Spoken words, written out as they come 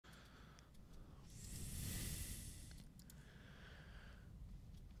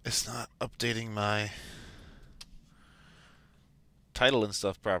It's not updating my title and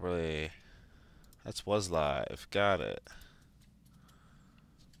stuff properly. That's was live. Got it.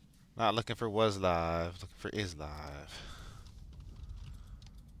 Not looking for was live, looking for is live.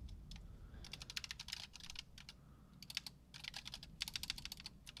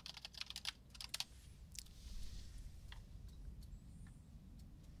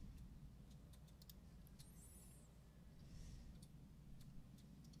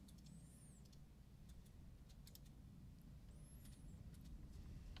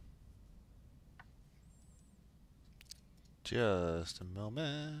 Just a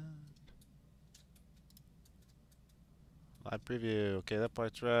moment. Live preview. Okay, that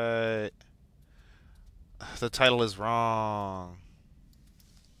part's right. The title is wrong.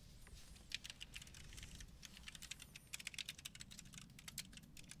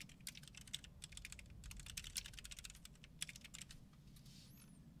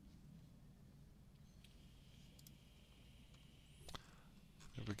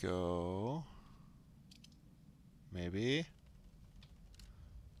 Here we go. Maybe.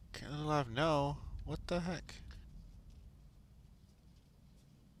 Can't live. No. What the heck?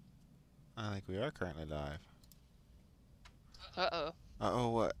 I think we are currently live. Uh-oh. Uh-oh,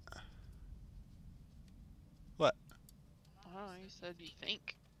 what? What? Oh, you said you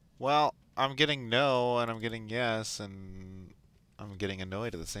think. Well, I'm getting no, and I'm getting yes, and I'm getting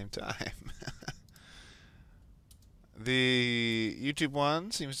annoyed at the same time. The YouTube one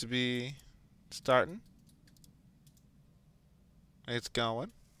seems to be starting. It's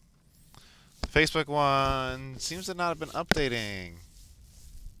going. The Facebook one seems to not have been updating.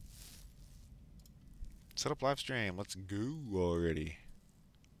 Set up live stream. Let's go already.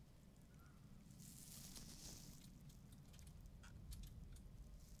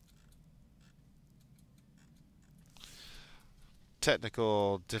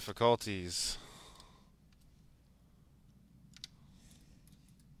 Technical difficulties.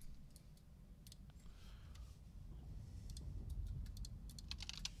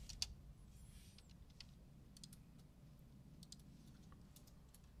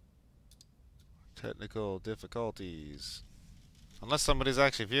 Technical difficulties. Unless somebody's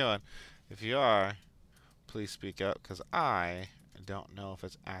actually viewing. If you are, please speak up, because I don't know if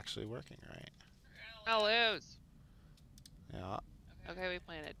it's actually working right. I'll lose. Yeah. Okay, we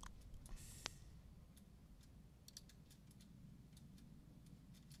planted.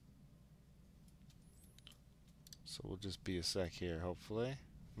 So we'll just be a sec here, hopefully.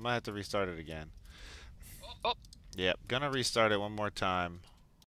 Might have to restart it again. Oh. Yep, gonna restart it one more time.